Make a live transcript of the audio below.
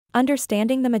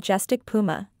Understanding the majestic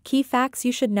puma, key facts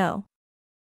you should know.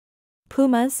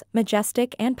 Pumas,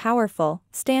 majestic and powerful,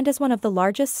 stand as one of the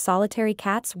largest solitary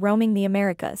cats roaming the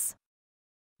Americas.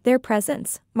 Their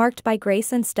presence, marked by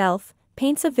grace and stealth,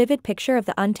 paints a vivid picture of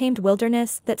the untamed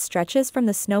wilderness that stretches from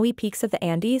the snowy peaks of the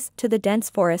Andes to the dense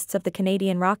forests of the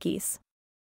Canadian Rockies.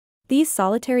 These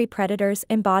solitary predators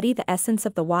embody the essence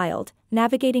of the wild,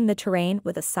 navigating the terrain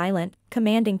with a silent,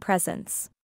 commanding presence.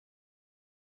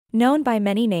 Known by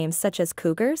many names such as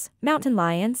cougars, mountain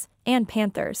lions, and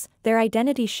panthers, their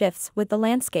identity shifts with the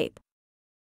landscape.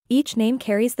 Each name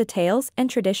carries the tales and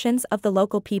traditions of the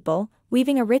local people,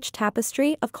 weaving a rich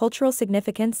tapestry of cultural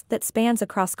significance that spans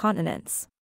across continents.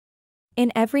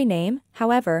 In every name,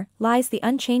 however, lies the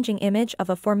unchanging image of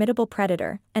a formidable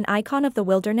predator, an icon of the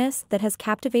wilderness that has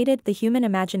captivated the human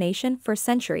imagination for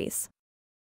centuries.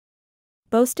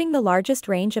 Boasting the largest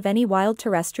range of any wild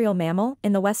terrestrial mammal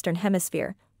in the Western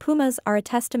Hemisphere, pumas are a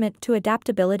testament to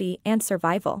adaptability and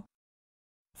survival.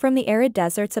 From the arid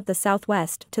deserts of the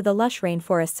Southwest to the lush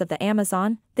rainforests of the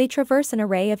Amazon, they traverse an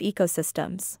array of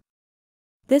ecosystems.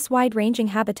 This wide-ranging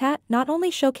habitat not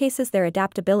only showcases their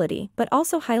adaptability but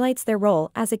also highlights their role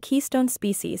as a keystone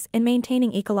species in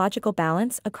maintaining ecological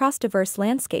balance across diverse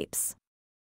landscapes.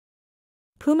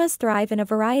 Pumas thrive in a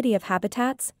variety of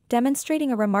habitats,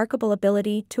 demonstrating a remarkable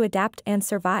ability to adapt and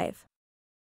survive.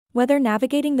 Whether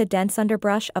navigating the dense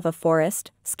underbrush of a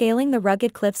forest, scaling the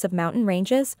rugged cliffs of mountain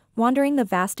ranges, wandering the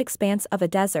vast expanse of a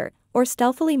desert, or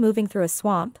stealthily moving through a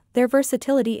swamp, their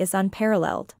versatility is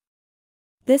unparalleled.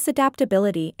 This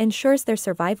adaptability ensures their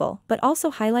survival but also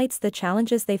highlights the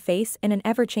challenges they face in an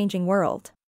ever-changing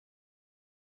world.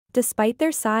 Despite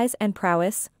their size and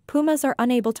prowess, pumas are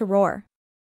unable to roar.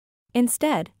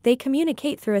 Instead, they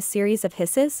communicate through a series of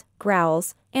hisses,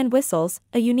 growls, and whistles,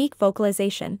 a unique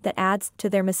vocalization that adds to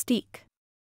their mystique.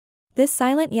 This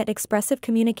silent yet expressive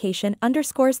communication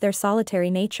underscores their solitary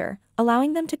nature,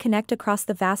 allowing them to connect across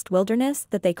the vast wilderness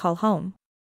that they call home.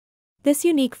 This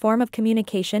unique form of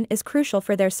communication is crucial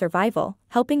for their survival,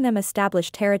 helping them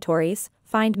establish territories,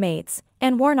 find mates,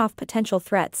 and warn off potential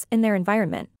threats in their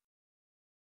environment.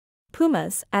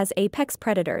 Pumas, as apex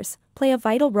predators, play a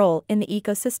vital role in the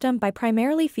ecosystem by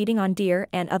primarily feeding on deer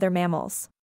and other mammals.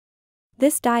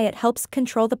 This diet helps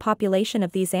control the population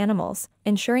of these animals,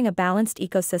 ensuring a balanced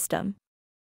ecosystem.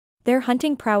 Their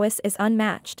hunting prowess is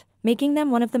unmatched, making them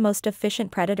one of the most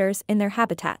efficient predators in their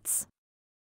habitats.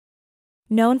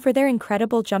 Known for their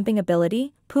incredible jumping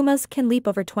ability, pumas can leap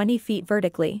over 20 feet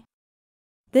vertically.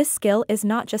 This skill is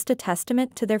not just a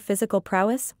testament to their physical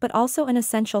prowess but also an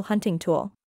essential hunting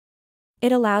tool.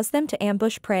 It allows them to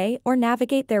ambush prey or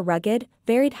navigate their rugged,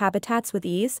 varied habitats with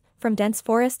ease, from dense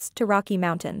forests to rocky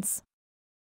mountains.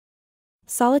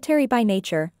 Solitary by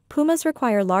nature, pumas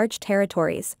require large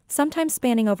territories, sometimes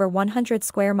spanning over 100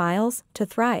 square miles, to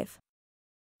thrive.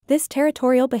 This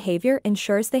territorial behavior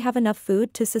ensures they have enough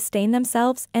food to sustain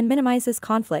themselves and minimizes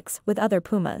conflicts with other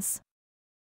pumas.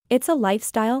 It's a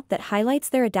lifestyle that highlights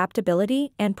their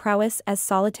adaptability and prowess as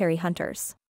solitary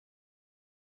hunters.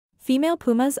 Female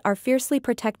pumas are fiercely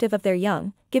protective of their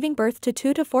young, giving birth to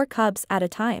 2 to 4 cubs at a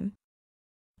time.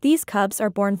 These cubs are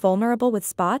born vulnerable with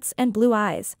spots and blue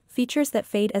eyes, features that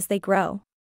fade as they grow.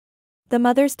 The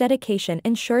mother's dedication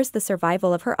ensures the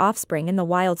survival of her offspring in the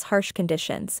wild's harsh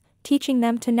conditions, teaching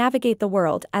them to navigate the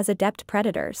world as adept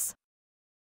predators.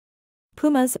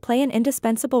 Pumas play an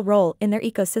indispensable role in their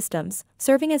ecosystems,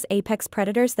 serving as apex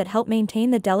predators that help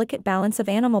maintain the delicate balance of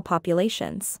animal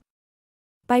populations.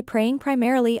 By preying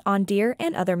primarily on deer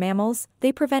and other mammals,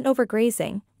 they prevent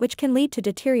overgrazing, which can lead to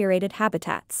deteriorated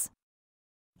habitats.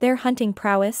 Their hunting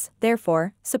prowess,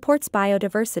 therefore, supports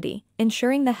biodiversity,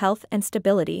 ensuring the health and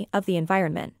stability of the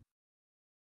environment.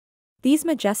 These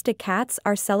majestic cats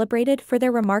are celebrated for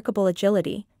their remarkable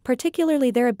agility,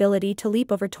 particularly their ability to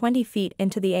leap over 20 feet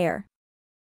into the air.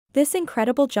 This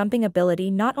incredible jumping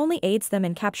ability not only aids them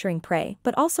in capturing prey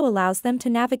but also allows them to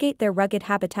navigate their rugged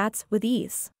habitats with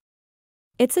ease.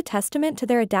 It's a testament to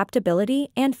their adaptability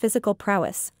and physical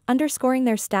prowess, underscoring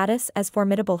their status as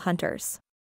formidable hunters.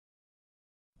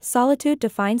 Solitude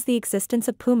defines the existence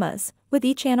of pumas, with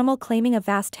each animal claiming a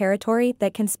vast territory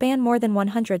that can span more than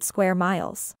 100 square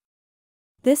miles.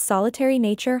 This solitary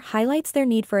nature highlights their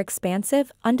need for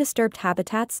expansive, undisturbed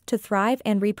habitats to thrive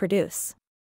and reproduce.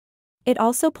 It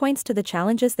also points to the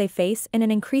challenges they face in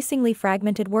an increasingly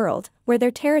fragmented world, where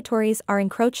their territories are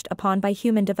encroached upon by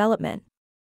human development.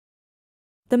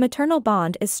 The maternal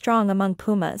bond is strong among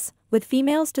pumas, with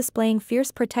females displaying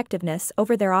fierce protectiveness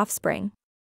over their offspring.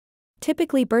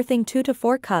 Typically birthing 2 to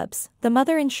 4 cubs, the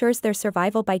mother ensures their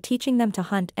survival by teaching them to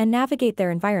hunt and navigate their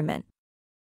environment.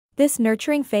 This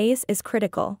nurturing phase is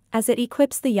critical, as it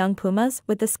equips the young pumas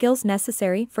with the skills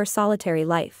necessary for solitary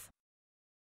life.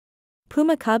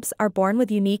 Puma cubs are born with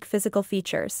unique physical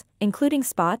features, including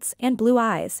spots and blue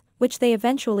eyes, which they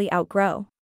eventually outgrow.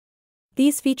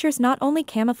 These features not only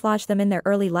camouflage them in their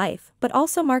early life but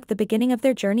also mark the beginning of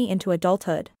their journey into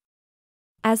adulthood.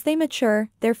 As they mature,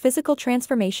 their physical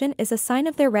transformation is a sign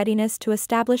of their readiness to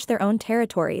establish their own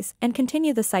territories and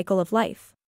continue the cycle of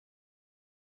life.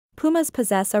 Pumas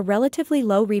possess a relatively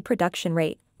low reproduction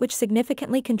rate, which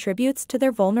significantly contributes to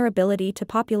their vulnerability to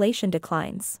population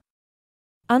declines.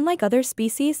 Unlike other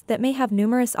species that may have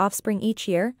numerous offspring each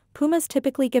year, pumas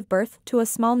typically give birth to a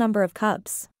small number of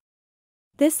cubs.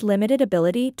 This limited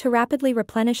ability to rapidly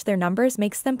replenish their numbers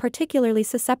makes them particularly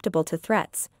susceptible to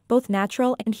threats, both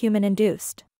natural and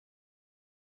human-induced.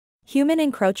 Human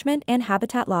encroachment and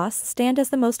habitat loss stand as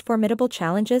the most formidable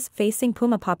challenges facing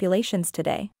puma populations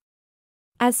today.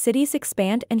 As cities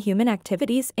expand and human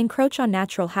activities encroach on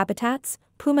natural habitats,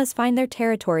 pumas find their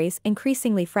territories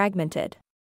increasingly fragmented.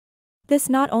 This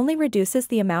not only reduces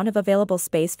the amount of available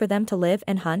space for them to live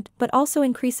and hunt but also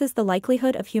increases the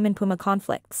likelihood of human-puma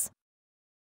conflicts.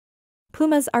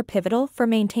 Pumas are pivotal for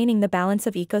maintaining the balance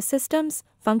of ecosystems,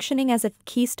 functioning as a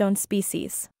keystone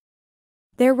species.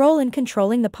 Their role in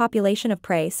controlling the population of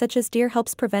prey such as deer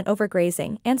helps prevent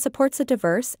overgrazing and supports a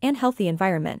diverse and healthy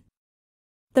environment.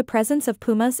 The presence of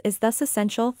pumas is thus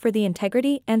essential for the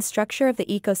integrity and structure of the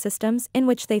ecosystems in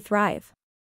which they thrive.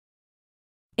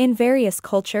 In various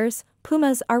cultures,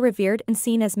 pumas are revered and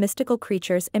seen as mystical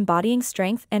creatures embodying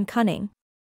strength and cunning.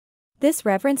 This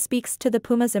reverence speaks to the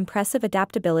puma's impressive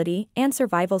adaptability and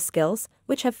survival skills,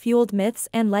 which have fueled myths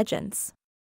and legends.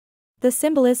 The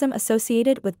symbolism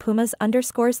associated with pumas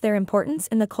underscores their importance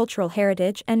in the cultural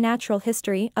heritage and natural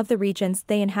history of the regions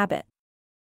they inhabit.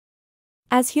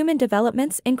 As human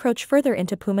developments encroach further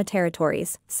into puma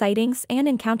territories, sightings and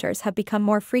encounters have become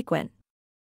more frequent.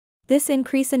 This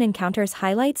increase in encounters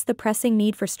highlights the pressing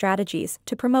need for strategies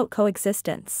to promote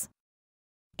coexistence.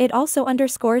 It also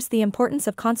underscores the importance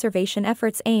of conservation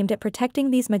efforts aimed at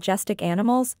protecting these majestic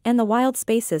animals and the wild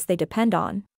spaces they depend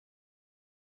on.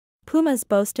 Pumas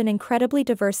boast an incredibly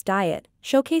diverse diet,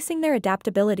 showcasing their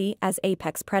adaptability as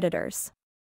apex predators.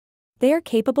 They are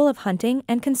capable of hunting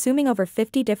and consuming over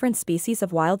 50 different species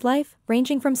of wildlife,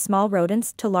 ranging from small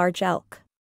rodents to large elk.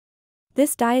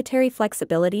 This dietary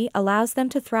flexibility allows them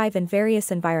to thrive in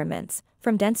various environments,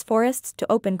 from dense forests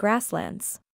to open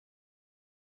grasslands.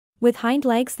 With hind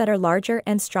legs that are larger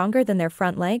and stronger than their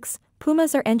front legs,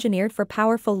 pumas are engineered for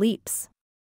powerful leaps.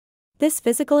 This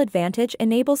physical advantage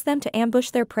enables them to ambush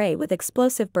their prey with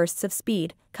explosive bursts of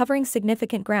speed, covering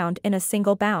significant ground in a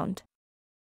single bound.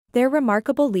 Their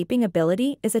remarkable leaping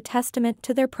ability is a testament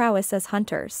to their prowess as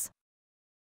hunters.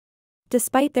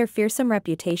 Despite their fearsome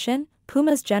reputation,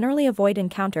 pumas generally avoid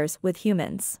encounters with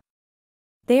humans.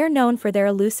 They are known for their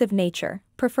elusive nature,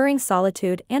 preferring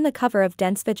solitude and the cover of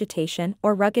dense vegetation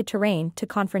or rugged terrain to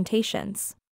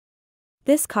confrontations.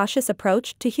 This cautious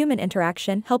approach to human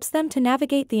interaction helps them to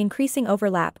navigate the increasing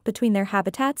overlap between their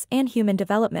habitats and human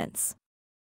developments.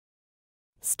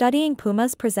 Studying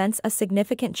pumas presents a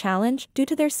significant challenge due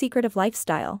to their secretive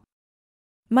lifestyle.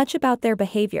 Much about their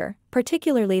behavior,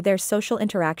 particularly their social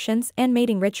interactions and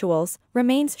mating rituals,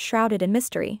 remains shrouded in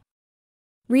mystery.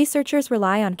 Researchers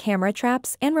rely on camera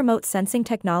traps and remote sensing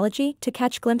technology to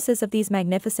catch glimpses of these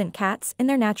magnificent cats in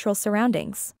their natural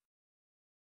surroundings.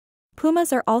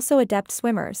 Pumas are also adept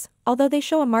swimmers, although they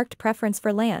show a marked preference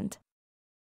for land.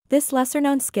 This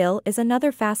lesser-known skill is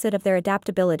another facet of their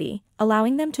adaptability,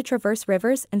 allowing them to traverse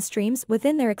rivers and streams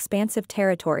within their expansive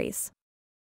territories.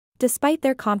 Despite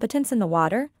their competence in the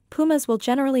water, pumas will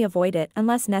generally avoid it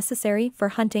unless necessary for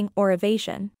hunting or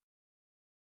evasion.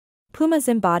 Pumas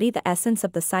embody the essence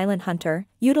of the silent hunter,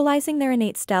 utilizing their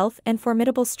innate stealth and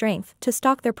formidable strength to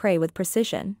stalk their prey with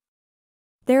precision.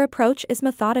 Their approach is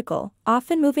methodical,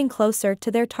 often moving closer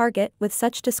to their target with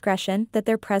such discretion that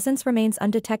their presence remains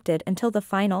undetected until the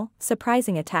final,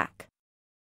 surprising attack.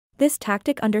 This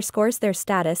tactic underscores their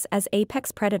status as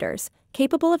apex predators,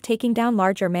 capable of taking down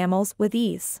larger mammals with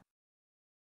ease.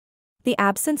 The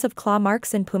absence of claw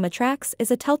marks in puma tracks is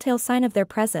a telltale sign of their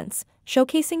presence,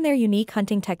 showcasing their unique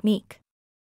hunting technique.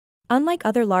 Unlike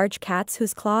other large cats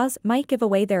whose claws might give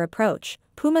away their approach,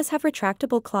 pumas have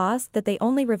retractable claws that they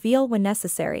only reveal when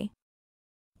necessary.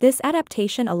 This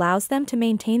adaptation allows them to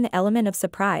maintain the element of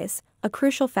surprise, a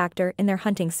crucial factor in their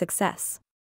hunting success.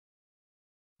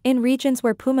 In regions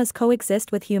where pumas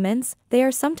coexist with humans, they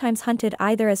are sometimes hunted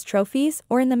either as trophies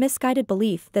or in the misguided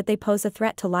belief that they pose a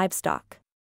threat to livestock.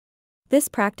 This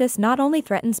practice not only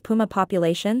threatens puma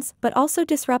populations but also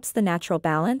disrupts the natural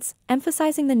balance,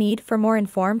 emphasizing the need for more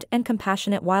informed and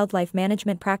compassionate wildlife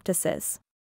management practices.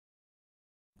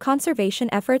 Conservation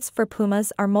efforts for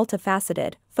pumas are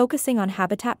multifaceted, focusing on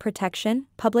habitat protection,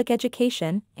 public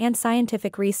education, and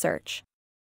scientific research.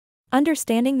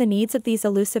 Understanding the needs of these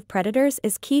elusive predators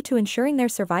is key to ensuring their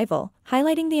survival,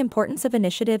 highlighting the importance of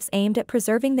initiatives aimed at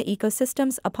preserving the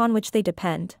ecosystems upon which they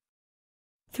depend.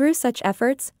 Through such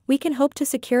efforts, we can hope to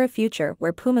secure a future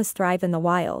where pumas thrive in the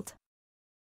wild.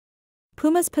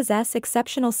 Pumas possess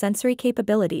exceptional sensory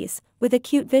capabilities, with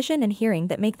acute vision and hearing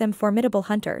that make them formidable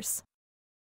hunters.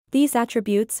 These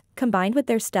attributes, combined with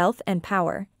their stealth and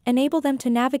power, enable them to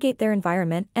navigate their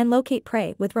environment and locate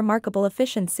prey with remarkable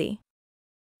efficiency.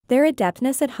 Their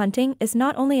adeptness at hunting is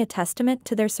not only a testament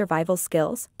to their survival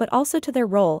skills but also to their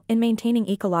role in maintaining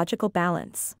ecological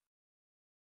balance.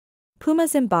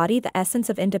 Pumas embody the essence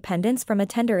of independence from a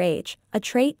tender age, a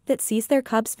trait that sees their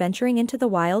cubs venturing into the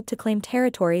wild to claim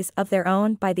territories of their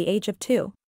own by the age of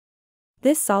 2.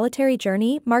 This solitary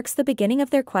journey marks the beginning of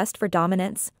their quest for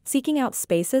dominance, seeking out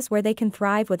spaces where they can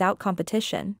thrive without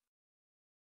competition.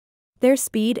 Their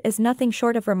speed is nothing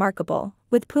short of remarkable,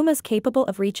 with pumas capable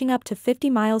of reaching up to 50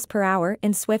 miles per hour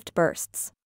in swift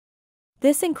bursts.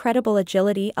 This incredible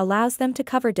agility allows them to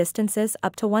cover distances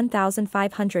up to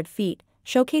 1,500 feet,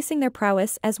 showcasing their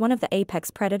prowess as one of the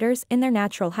apex predators in their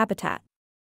natural habitat.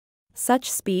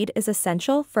 Such speed is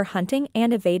essential for hunting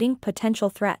and evading potential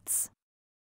threats.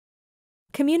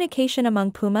 Communication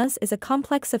among pumas is a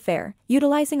complex affair,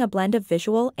 utilizing a blend of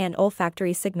visual and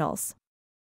olfactory signals.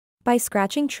 By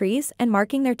scratching trees and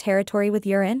marking their territory with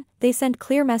urine, they send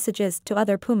clear messages to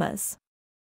other pumas.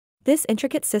 This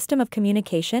intricate system of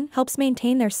communication helps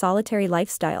maintain their solitary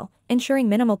lifestyle, ensuring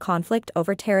minimal conflict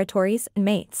over territories and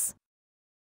mates.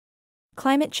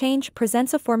 Climate change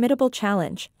presents a formidable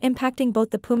challenge, impacting both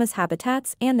the pumas'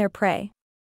 habitats and their prey.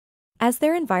 As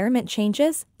their environment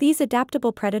changes, these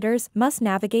adaptable predators must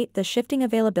navigate the shifting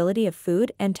availability of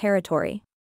food and territory.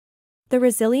 The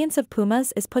resilience of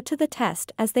pumas is put to the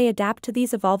test as they adapt to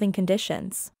these evolving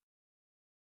conditions.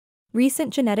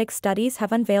 Recent genetic studies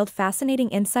have unveiled fascinating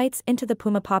insights into the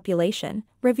puma population,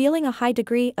 revealing a high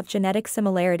degree of genetic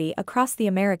similarity across the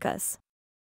Americas.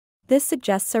 This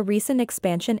suggests a recent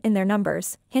expansion in their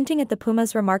numbers, hinting at the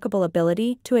puma's remarkable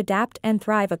ability to adapt and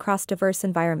thrive across diverse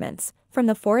environments, from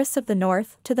the forests of the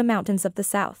north to the mountains of the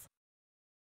south.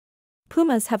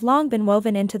 Pumas have long been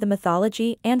woven into the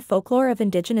mythology and folklore of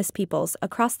indigenous peoples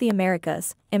across the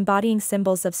Americas, embodying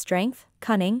symbols of strength,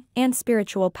 cunning, and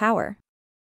spiritual power.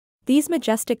 These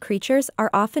majestic creatures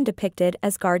are often depicted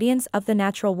as guardians of the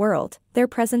natural world, their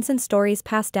presence in stories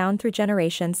passed down through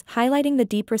generations highlighting the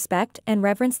deep respect and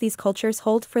reverence these cultures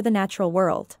hold for the natural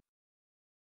world.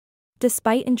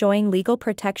 Despite enjoying legal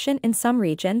protection in some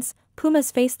regions,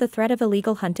 pumas face the threat of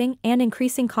illegal hunting and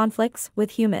increasing conflicts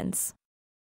with humans.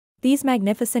 These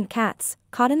magnificent cats,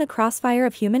 caught in the crossfire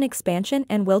of human expansion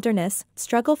and wilderness,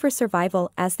 struggle for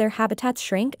survival as their habitats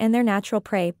shrink and their natural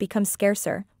prey becomes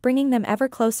scarcer, bringing them ever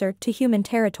closer to human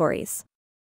territories.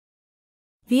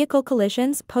 Vehicle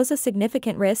collisions pose a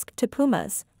significant risk to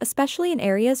pumas, especially in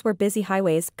areas where busy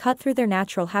highways cut through their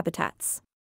natural habitats.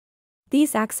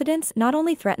 These accidents not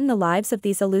only threaten the lives of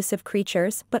these elusive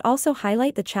creatures but also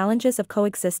highlight the challenges of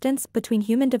coexistence between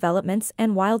human developments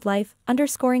and wildlife,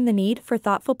 underscoring the need for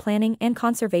thoughtful planning and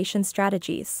conservation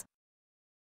strategies.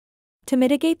 To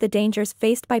mitigate the dangers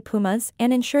faced by pumas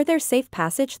and ensure their safe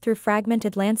passage through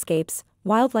fragmented landscapes,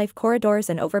 wildlife corridors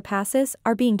and overpasses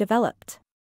are being developed.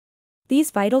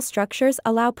 These vital structures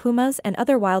allow pumas and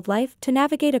other wildlife to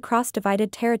navigate across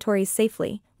divided territories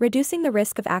safely, reducing the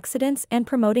risk of accidents and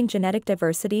promoting genetic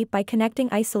diversity by connecting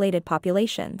isolated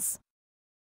populations.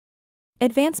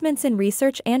 Advancements in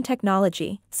research and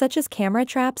technology, such as camera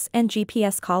traps and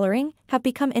GPS collaring, have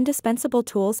become indispensable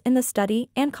tools in the study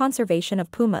and conservation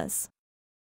of pumas.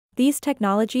 These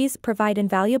technologies provide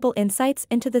invaluable insights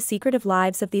into the secretive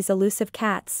lives of these elusive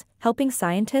cats, helping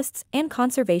scientists and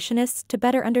conservationists to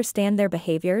better understand their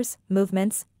behaviors,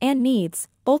 movements, and needs,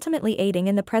 ultimately aiding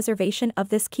in the preservation of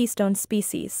this keystone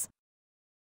species.